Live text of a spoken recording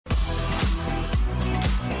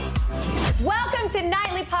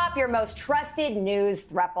up, your most trusted news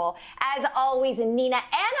throuple. As always, Nina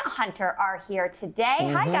and Hunter are here today.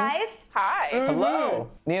 Hi, guys. Hi. Hello.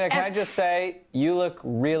 Nina, can I just say, you look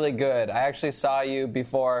really good. I actually saw you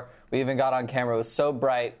before we even got on camera. It was so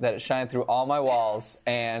bright that it shined through all my walls,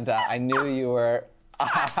 and I knew you were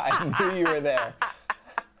there.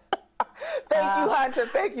 Thank you, Hunter.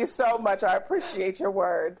 Thank you so much. I appreciate your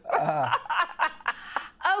words.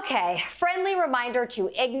 Okay, friendly reminder to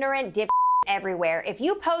ignorant dip everywhere. If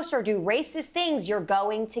you post or do racist things, you're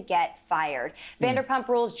going to get fired. Vanderpump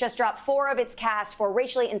Rules just dropped 4 of its cast for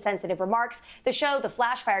racially insensitive remarks. The show, The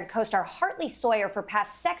Flash, fired co-star Hartley Sawyer for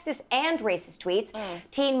past sexist and racist tweets.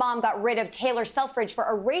 Teen Mom got rid of Taylor Selfridge for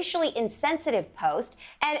a racially insensitive post.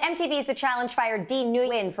 And MTV's The Challenge fired Dee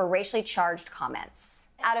Nguyen for racially charged comments.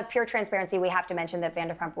 Out of pure transparency, we have to mention that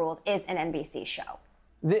Vanderpump Rules is an NBC show.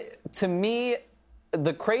 To me,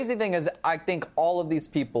 the crazy thing is, I think all of these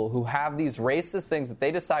people who have these racist things that they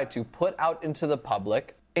decide to put out into the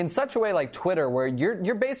public in such a way like Twitter, where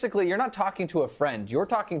you're basically, you're not talking to a friend, you're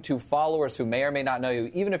talking to followers who may or may not know you,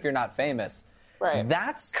 even if you're not famous. Right.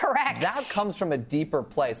 That's correct. That comes from a deeper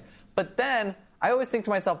place. But then I always think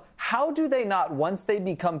to myself, how do they not, once they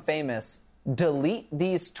become famous, delete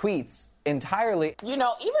these tweets entirely? You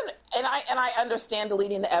know, and I understand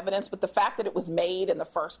deleting the evidence, but the fact that it was made in the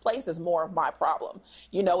first place is more of my problem.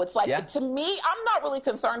 You know, it's like, to me, I'm not really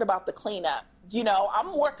concerned about the cleanup. You know, I'm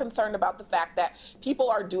more concerned about the fact that people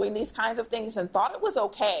are doing these kinds of things and thought it was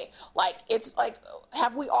okay. Like, it's like,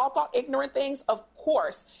 have we all thought ignorant things? Of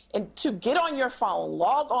course. And to get on your phone,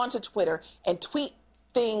 log on to Twitter and tweet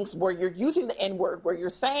things where you're using the N-word, where you're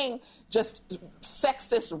saying just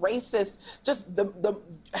sexist, racist, just the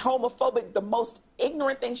homophobic, the most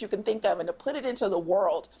ignorant things you can think of, and to put it into the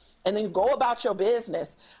world and then go about your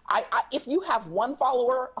business. If you have one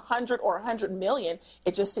follower, 100 or 100 million,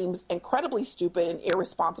 it just seems incredibly stupid and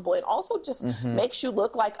irresponsible, and also just makes you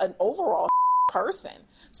look like an overall person.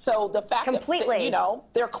 So the fact that, you know,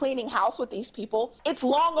 they're cleaning house with these people, it's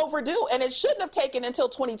long overdue, and it shouldn't have taken until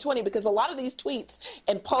 2020, because a lot of these tweets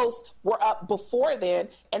and posts were up before then,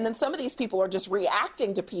 and then some of these people are just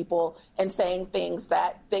reacting to people and saying things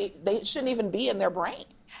that they shouldn't even be in their brain.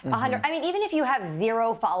 I mean, even if you have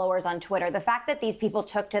 0 followers on Twitter, the fact that these people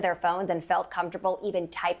took to their phones and felt comfortable even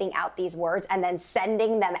typing out these words and then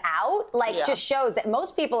sending them out, just shows that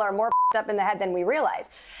most people are more up in the head than we realize.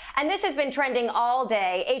 And this has been trending all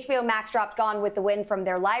day. HBO Max dropped Gone with the Wind from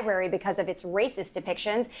their library because of its racist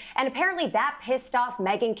depictions. And apparently that pissed off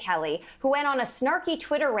Megyn Kelly, who went on a snarky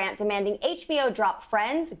Twitter rant demanding HBO drop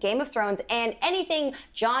Friends, Game of Thrones, and anything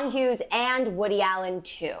John Hughes and Woody Allen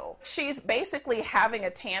too. She's basically having a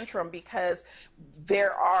tantrum because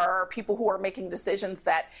there are people who are making decisions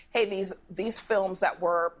that, hey, these films that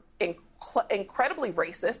were incredibly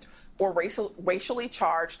racist or racially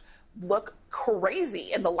charged look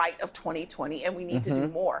crazy in the light of 2020, and we need to do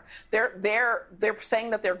more. They're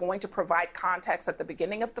saying that they're going to provide context at the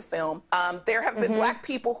beginning of the film. There have been Black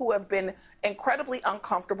people who have been incredibly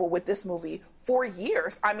uncomfortable with this movie for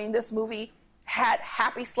years. I mean, this movie had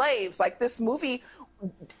happy slaves. Like, this movie,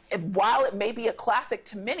 while it may be a classic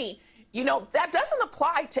to many, you know, that doesn't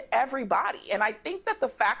apply to everybody. And I think that the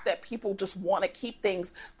fact that people just want to keep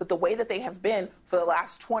things that the way that they have been for the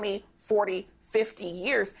last 20, 40, 50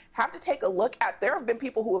 years, have to take a look at. There have been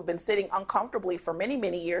people who have been sitting uncomfortably for many,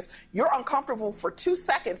 many years. You're uncomfortable for 2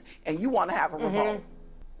 seconds and you want to have a revolt.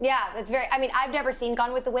 Yeah, that's very, I mean, I've never seen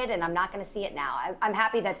Gone with the Wind, and I'm not going to see it now. I'm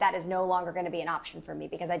happy that that is no longer going to be an option for me,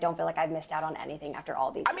 because I don't feel like I've missed out on anything after all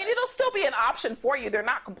these years. I mean, it'll still be an option for you. They're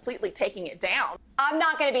not completely taking it down. I'm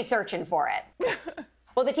not going to be searching for it.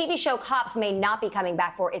 Well, the TV show Cops may not be coming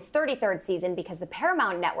back for its 33rd season because the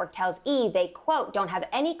Paramount Network tells E! they, quote, don't have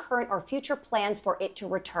any current or future plans for it to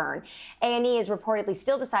return. A&E is reportedly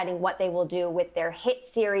still deciding what they will do with their hit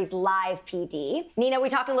series Live PD. Nina, we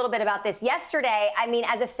talked a little bit about this yesterday. I mean,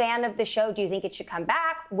 as a fan of the show, do you think it should come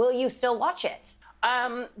back? Will you still watch it?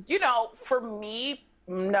 You know, for me,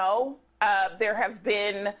 no. There have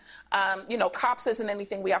been, you know, Cops isn't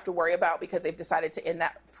anything we have to worry about because they've decided to end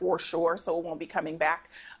that for sure, so it won't be coming back.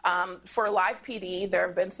 For Live PD, there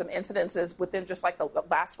have been some incidences within just like the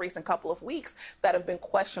last recent couple of weeks that have been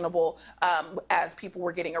questionable as people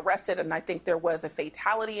were getting arrested, and I think there was a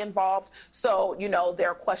fatality involved. So, you know, there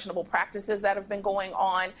are questionable practices that have been going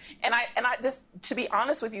on. And I just, to be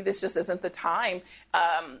honest with you, this just isn't the time.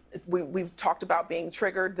 We've talked about being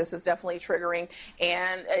triggered. This is definitely triggering.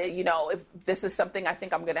 And, you know, if this is something I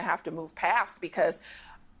think I'm going to have to move past, because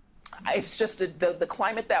it's just the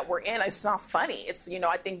climate that we're in. It's not funny. It's, you know,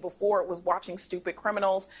 I think before it was watching stupid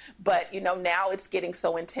criminals, but, you know, now it's getting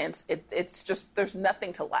so intense. It's just, there's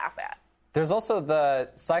nothing to laugh at. There's also the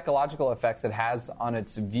psychological effects it has on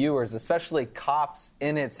its viewers, especially Cops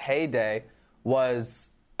in its heyday was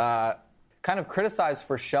kind of criticized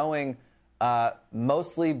for showing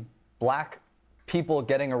mostly black people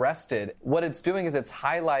getting arrested. What it's doing is it's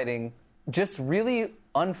highlighting just really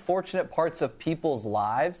unfortunate parts of people's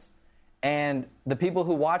lives, and the people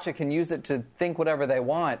who watch it can use it to think whatever they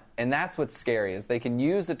want, and that's what's scary, is they can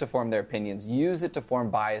use it to form their opinions, use it to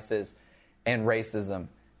form biases and racism.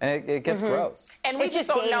 And it gets gross. And we just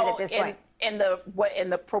don't know in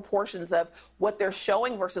the proportions of what they're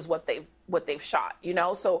showing versus what they've shot, you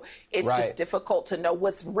know? So it's just difficult to know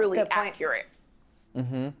what's really accurate.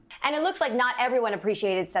 Mm-hmm. And it looks like not everyone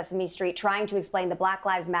appreciated Sesame Street trying to explain the Black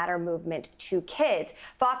Lives Matter movement to kids.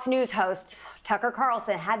 Fox News host Tucker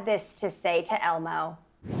Carlson had this to say to Elmo.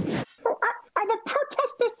 Are the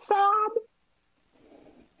protesters sad?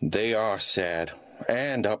 They are sad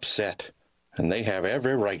and upset. And they have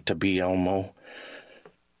every right to be, Elmo.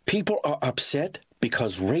 People are upset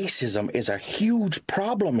because racism is a huge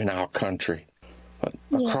problem in our country.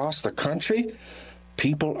 Across the country,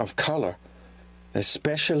 people of color,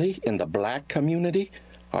 especially in the black community,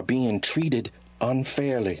 are being treated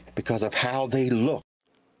unfairly because of how they look.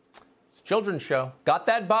 It's a children's show. Got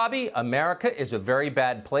that, Bobby? America is a very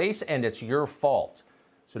bad place, and it's your fault.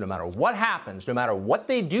 So no matter what happens, no matter what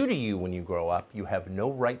they do to you when you grow up, you have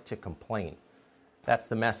no right to complain. That's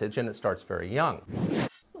the message, and it starts very young.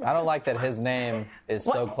 I don't like that his name is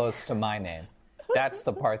so close to my name. That's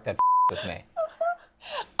the part that with me.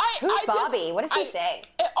 Who's Bobby? What does he say?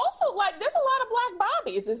 Also, like, there's a lot of black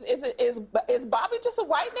Bobbies. Is Bobby just a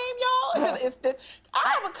white name, y'all? I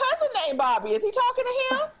have a cousin named Bobby. Is he talking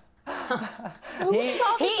to him?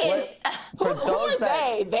 Who are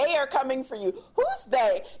they? They are coming for you. Who's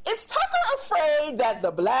they? Is Tucker afraid that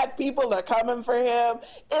the black people are coming for him?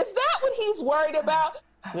 Is that what he's worried about?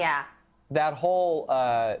 Yeah. That whole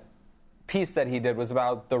piece that he did was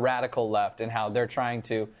about the radical left and how they're trying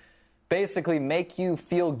to basically make you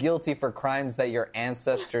feel guilty for crimes that your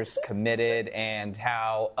ancestors committed and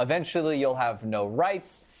how eventually you'll have no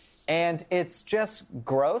rights. And it's just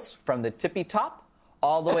gross from the tippy top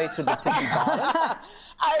all the way to the tippy bottom.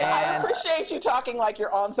 I appreciate you talking like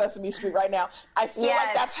you're on Sesame Street right now. I feel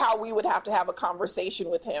like that's how we would have to have a conversation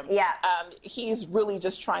with him. Yeah. He's really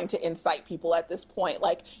just trying to incite people at this point.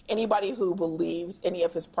 Like, anybody who believes any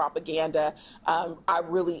of his propaganda, I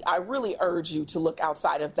really urge you to look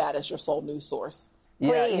outside of that as your sole news source.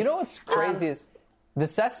 Yeah, Please. you know what's crazy is the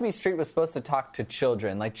Sesame Street was supposed to talk to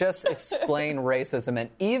children, like just explain racism, and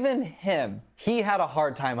even him, he had a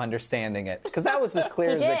hard time understanding it, because that was as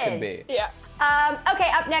clear as it could be. Yeah. Okay,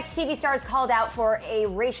 up next, TV stars called out for a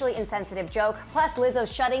racially insensitive joke, plus Lizzo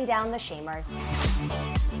shutting down the shamers.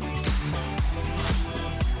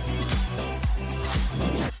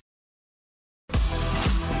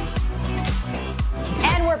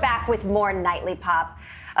 And we're back with more Nightly Pop.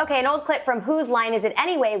 Okay, an old clip from Whose Line Is It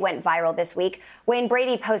Anyway went viral this week. Wayne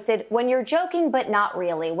Brady posted, "When you're joking but not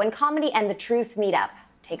really, when comedy and the truth meet up."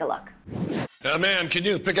 Take a look. Man, can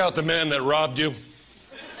you pick out the man that robbed you? Number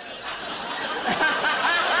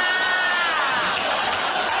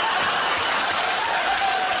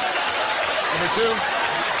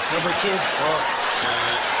two. Oh.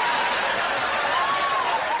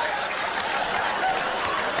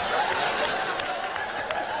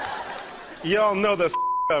 Y'all know that's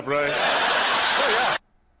up, right? Oh, yeah.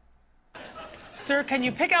 Sir, can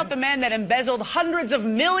you pick out the man that embezzled hundreds of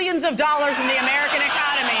millions of dollars from the American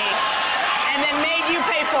economy and then made you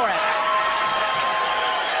pay for it?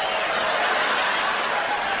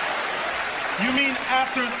 You mean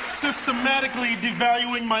after systematically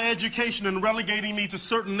devaluing my education and relegating me to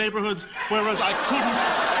certain neighborhoods, whereas I couldn't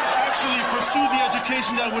actually pursue the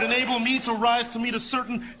education that would enable me to rise to meet a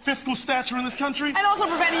certain fiscal stature in this country? And also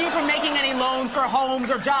preventing you from making any loans for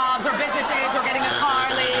homes or jobs or businesses or getting a car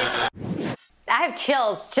lease. I have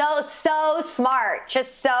chills. So smart.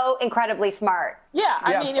 Just so incredibly smart. Yeah,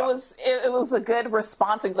 I mean, it was a good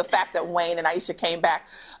response. And the fact that Wayne and Aisha came back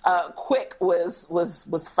quick was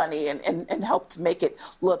funny and helped make it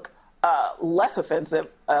look less offensive,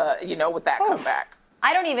 with that comeback.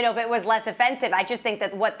 I don't even know if it was less offensive. I just think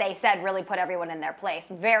that what they said really put everyone in their place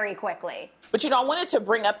very quickly. But, I wanted to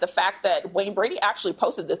bring up the fact that Wayne Brady actually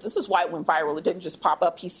posted this. This is why it went viral. It didn't just pop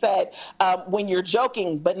up. He said, when you're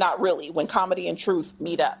joking, but not really, when comedy and truth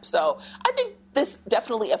meet up. So I think this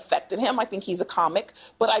definitely affected him. I think he's a comic,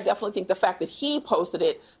 but I definitely think the fact that he posted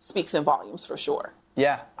it speaks in volumes for sure.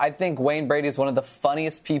 Yeah, I think Wayne Brady is one of the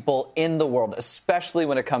funniest people in the world, especially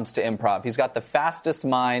when it comes to improv. He's got the fastest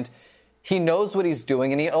mind. He knows what he's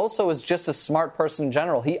doing, and he also is just a smart person in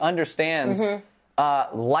general. He understands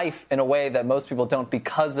life in a way that most people don't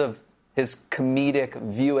because of his comedic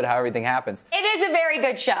view at how everything happens. It is a very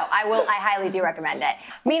good show. I highly do recommend it.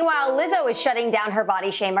 Meanwhile, Lizzo is shutting down her body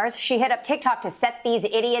shamers. She hit up TikTok to set these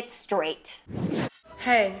idiots straight.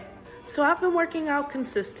 Hey, so I've been working out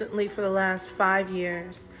consistently for the last 5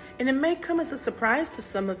 years, and it may come as a surprise to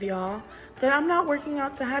some of y'all that I'm not working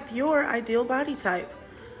out to have your ideal body type.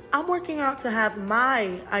 I'm working out to have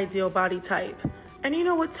my ideal body type. And you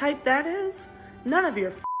know what type that is? None of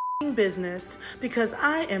your business, because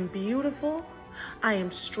I am beautiful, I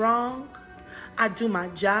am strong, I do my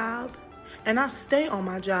job, and I stay on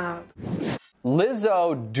my job.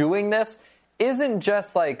 Lizzo doing this isn't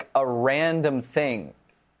just like a random thing.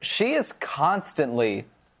 She is constantly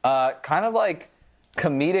kind of like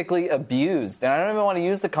comedically abused. And I don't even want to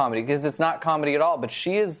use the comedy because it's not comedy at all, but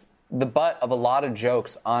she is the butt of a lot of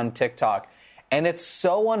jokes on TikTok. And it's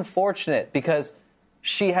so unfortunate because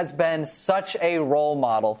she has been such a role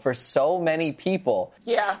model for so many people.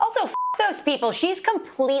 Yeah. Also, those people. She's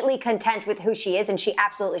completely content with who she is, and she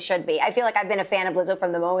absolutely should be. I feel like I've been a fan of Lizzo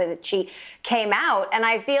from the moment that she came out, and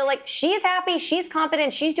I feel like she's happy, she's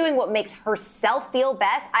confident, she's doing what makes herself feel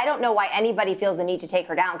best. I don't know why anybody feels the need to take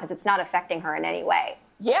her down, because it's not affecting her in any way.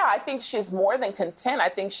 Yeah, I think she's more than content. I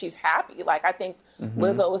think she's happy. Like, I think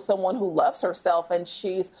Lizzo is someone who loves herself, and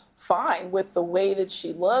she's fine with the way that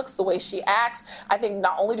she looks, the way she acts. I think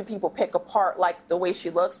not only do people pick apart, like, the way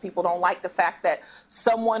she looks, people don't like the fact that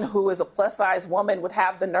someone who is a plus-size woman would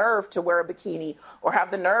have the nerve to wear a bikini or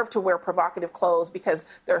have the nerve to wear provocative clothes, because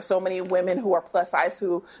there are so many women who are plus-size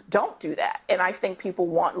who don't do that. And I think people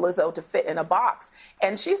want Lizzo to fit in a box.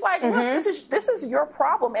 And she's like, look, this is your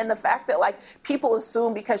problem. And the fact that, like, people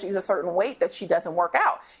assume because she's a certain weight that she doesn't work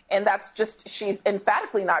out. And that's just, she's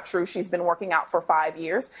emphatically not true. She's been working out for 5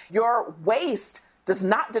 years. Your waist does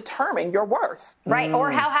not determine your worth. Right,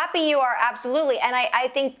 or how happy you are, absolutely. And I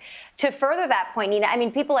think to further that point, Nina, I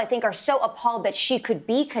mean, people I think are so appalled that she could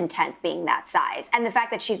be content being that size. And the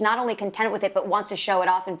fact that she's not only content with it, but wants to show it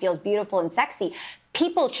off and feels beautiful and sexy.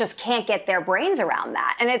 People just can't get their brains around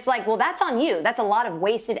that. And it's like, well, that's on you. That's a lot of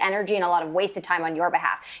wasted energy and a lot of wasted time on your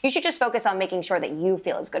behalf. You should just focus on making sure that you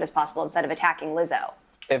feel as good as possible instead of attacking Lizzo.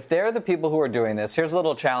 If they're the people who are doing this, here's a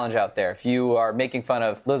little challenge out there. If you are making fun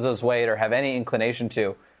of Lizzo's weight or have any inclination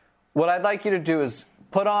to, what I'd like you to do is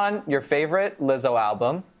put on your favorite Lizzo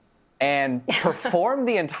album and perform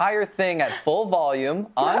the entire thing at full volume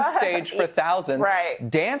on stage for thousands. Right.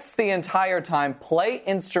 Dance the entire time, play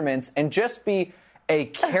instruments, and just be a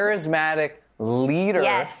charismatic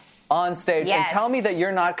leader on stage. And tell me that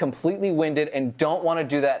you're not completely winded and don't want to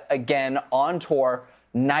do that again on tour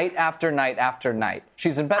night after night after night.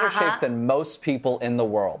 She's in better shape than most people in the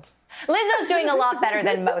world. Lizzo's doing a lot better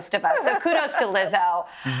than most of us, so kudos to Lizzo.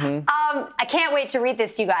 I can't wait to read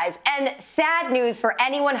this to you guys. And sad news for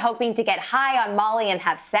anyone hoping to get high on Molly and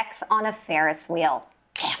have sex on a Ferris wheel.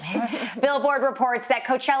 Damn it. Billboard reports that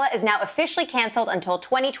Coachella is now officially canceled until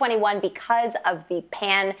 2021 because of the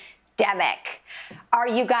pandemic. Are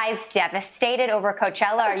you guys devastated over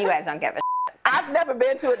Coachella, or you guys don't give a shit? I've never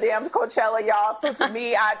been to a damn Coachella, y'all. So to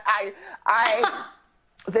me,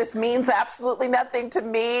 this means absolutely nothing to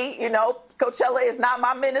me. You know, Coachella is not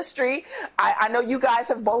my ministry. I know you guys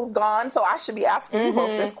have both gone, so I should be asking you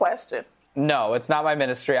both this question. No, it's not my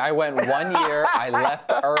ministry. I went 1 year. I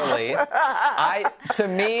left early. I just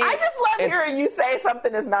love hearing you say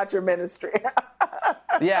something is not your ministry.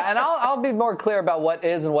 Yeah, and I'll be more clear about what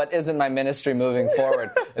is and what isn't my ministry moving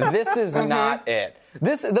forward. This is not it.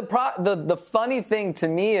 The funny thing to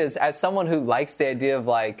me is, as someone who likes the idea of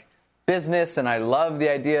like business, and I love the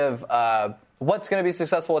idea of what's going to be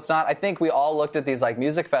successful, what's not. I think we all looked at these like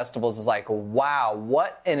music festivals as like, wow,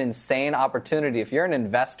 what an insane opportunity. If you're an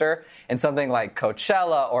investor in something like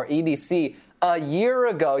Coachella or EDC, a year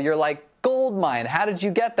ago, you're like, gold mine. How did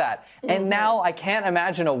you get that? And now I can't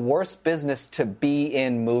imagine a worse business to be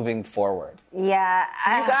in moving forward. Yeah,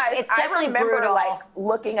 you guys, it's definitely I remember brutal. like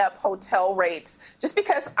looking up hotel rates just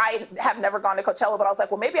because I have never gone to Coachella, but I was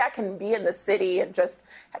like, well, maybe I can be in the city and just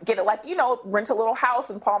get it, like, you know, rent a little house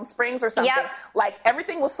in Palm Springs or something. Yep. Like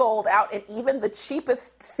everything was sold out, and even the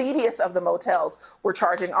cheapest, seediest of the motels were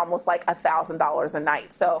charging almost like $1,000 a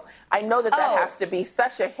night. So I know that has to be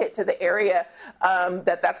such a hit to the area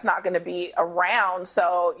that's not going to be around.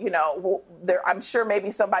 So, you know, I'm sure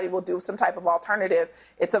maybe somebody will do some type of alternative.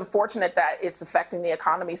 It's unfortunate that it's affecting the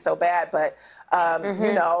economy so bad, but,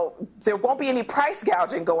 you know, there won't be any price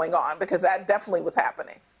gouging going on because that definitely was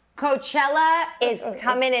happening. Coachella is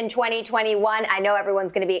coming in 2021. I know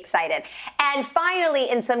everyone's going to be excited. And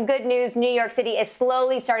finally, in some good news, New York City is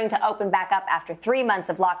slowly starting to open back up after 3 months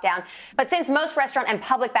of lockdown. But since most restaurant and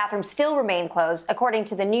public bathrooms still remain closed, according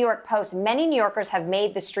to the New York Post, many New Yorkers have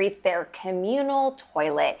made the streets their communal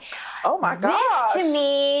toilet. Oh my gosh. This to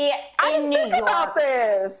me, in New York, about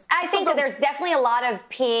this. I think that there's definitely a lot of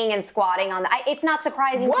peeing and squatting on it's not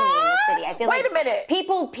surprising to me in the city. I feel Wait a minute.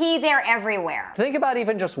 People pee there everywhere. Think about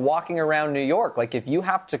even just walking around New York. Like if you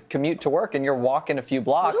have to commute to work and you're walking a few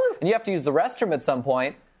blocks and you have to use the restroom at some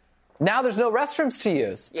point, now there's no restrooms to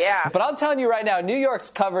use. Yeah. But I'm telling you right now, New York's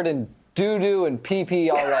covered in doo-doo and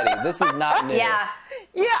pee-pee already. This is not new. Yeah.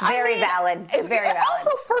 Very valid. It's very valid.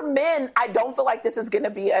 Also for men, I don't feel like this is going to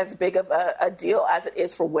be as big of a deal as it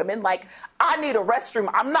is for women. Like, I need a restroom.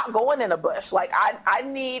 I'm not going in a bush. Like, I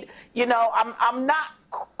need, I'm not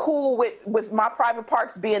cool with my private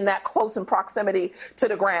parts being that close in proximity to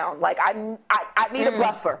the ground. Like, I need a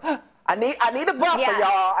buffer. I need a buffer,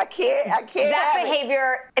 y'all. I can't.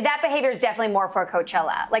 That behavior is definitely more for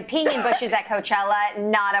Coachella. Like peeing in bushes at Coachella,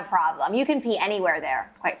 not a problem. You can pee anywhere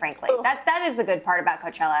there, quite frankly. That is the good part about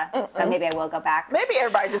Coachella. So maybe I will go back. Maybe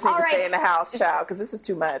everybody just needs to stay in the house, child, because this is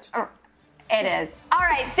too much. It is. All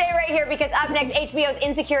right, stay right here because up next, HBO's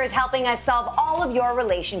Insecure is helping us solve all of your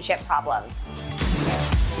relationship problems.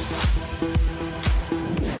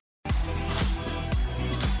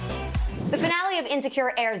 The finale of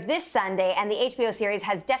Insecure airs this Sunday, and the HBO series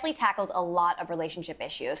has definitely tackled a lot of relationship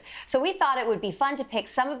issues. So we thought it would be fun to pick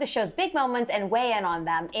some of the show's big moments and weigh in on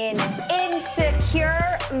them in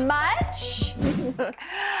Insecure much?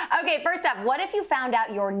 Okay, first up, what if you found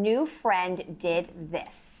out your new friend did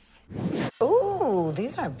this? Ooh,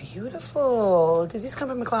 these are beautiful. Did these come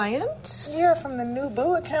from a client? Yeah, from the new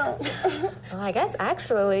Boo account. Well, I guess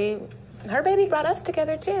actually, her baby brought us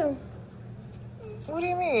together too. What do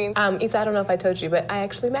you mean? Issa, I don't know if I told you, but I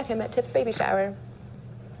actually met him at Tiff's baby shower.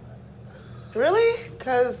 Really?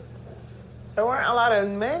 Because there weren't a lot of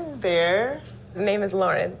men there. His name is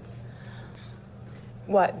Lawrence.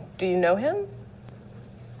 What, do you know him?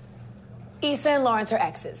 Issa and Lawrence are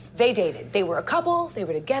exes. They dated. They were a couple, they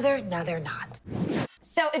were together, now they're not.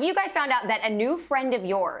 So if you guys found out that a new friend of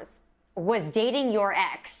yours was dating your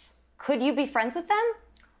ex, could you be friends with them?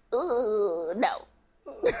 Ooh, no.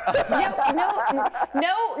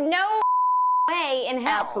 No way in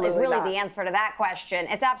hell Absolutely is really not. the answer to that question.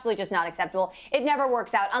 It's absolutely just not acceptable. It never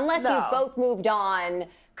works out unless you've both moved on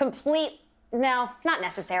No, it's not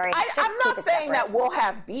necessary. I'm not saying that we'll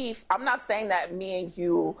have beef. I'm not saying that me and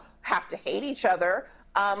you have to hate each other.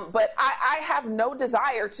 But I have no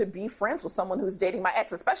desire to be friends with someone who's dating my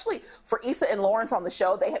ex, especially for Issa and Lawrence on the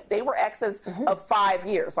show. They were exes of 5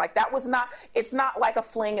 years. Like it's not like a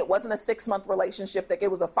fling. It wasn't a 6-month relationship.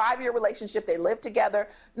 It was a 5-year relationship. They lived together.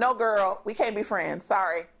 No, girl, we can't be friends.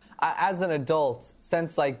 Sorry. As an adult,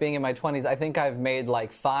 since being in my 20s, I think I've made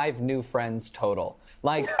 5 new friends total.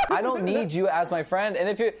 I don't need you as my friend. And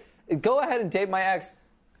if you go ahead and date my ex,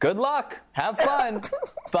 good luck. Have fun.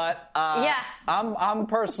 But I'm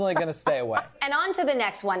personally going to stay away. And on to the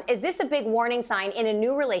next one. Is this a big warning sign in a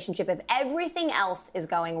new relationship if everything else is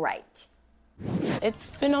going right? It's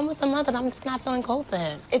been almost a month and I'm just not feeling close to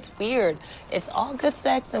him. It's weird. It's all good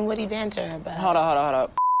sex and witty banter, but... Hold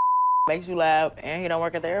up. Makes you laugh and he don't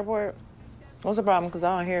work at the airport? What's the problem? Because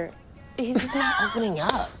I don't hear it. He's just not opening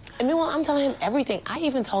up. And meanwhile, I'm telling him everything. I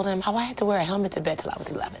even told him how I had to wear a helmet to bed till I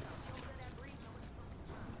was 11.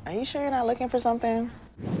 Are you sure you're not looking for something?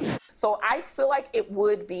 So I feel like it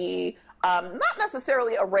would be not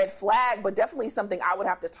necessarily a red flag, but definitely something I would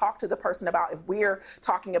have to talk to the person about if we're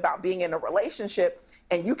talking about being in a relationship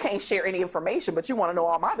and you can't share any information, but you want to know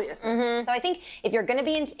all my business. Mm-hmm. So I think if you're going to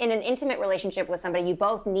be in an intimate relationship with somebody, you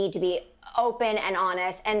both need to be open and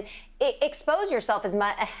honest and expose yourself as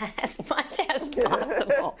much as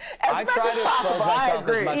possible. I try to expose myself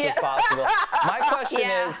as much as possible. My question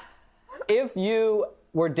is, if you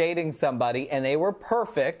were dating somebody and they were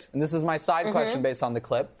perfect, and this is my side question based on the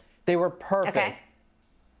clip, they were perfect. Okay.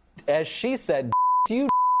 As she said, you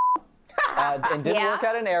and didn't work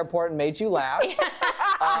at an airport and made you laugh.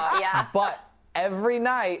 But every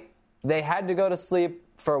night they had to go to sleep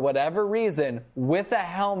for whatever reason with a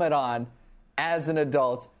helmet on as an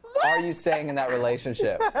adult. What? Are you staying in that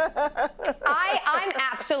relationship? I'm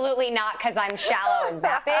absolutely not, because I'm shallow and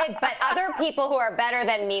vapid, but other people who are better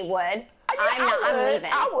than me would. I'm leaving.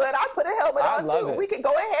 I would. I'd put a helmet on too. We could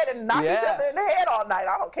go ahead and knock each other in the head all night.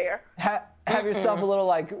 I don't care. have yourself a little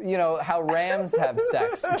like, you know, how Rams have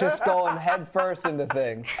sex. Just going head first into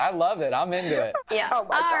things. I love it. I'm into it. Yeah. All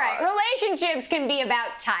right. Relationships can be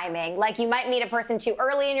about timing. Like you might meet a person too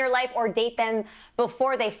early in your life or date them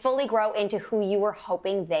before they fully grow into who you were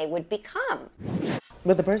hoping they would become.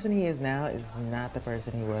 But the person he is now is not the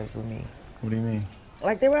person he was with me. What do you mean?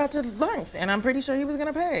 Like, they were out to lunch, and I'm pretty sure he was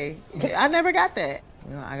going to pay. I never got that.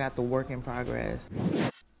 You know, I got the work in progress.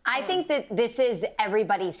 I think that this is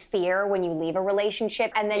everybody's fear when you leave a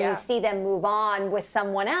relationship and then you see them move on with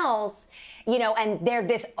someone else, you know, and they're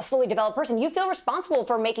this fully developed person. You feel responsible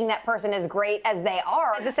for making that person as great as they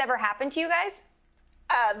are. Has this ever happened to you guys?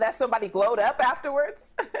 That somebody glowed up afterwards?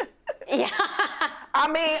 Yeah. I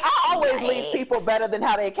mean, I always leave people better than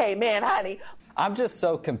how they came in, honey. I'm just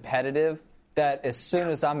so competitive that as soon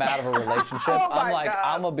as I'm out of a relationship, I'm like,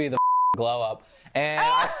 I'm going to be the glow up. And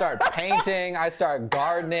I start painting, I start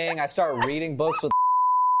gardening, I start reading books with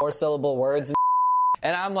 4-syllable words.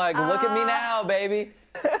 And I'm like, look at me now, baby.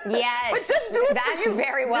 Yes, but just do it that's for you.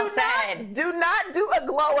 Very well said. Do not do a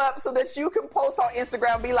glow up so that you can post on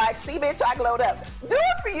Instagram and be like, see, bitch, I glowed up. Do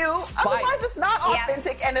it for you. Otherwise, it's not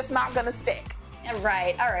authentic and it's not going to stick.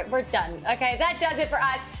 Right. All right. We're done. Okay. That does it for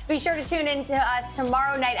us. Be sure to tune in to us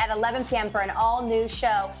tomorrow night at 11 p.m. for an all-new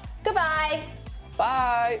show. Goodbye.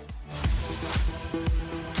 Bye.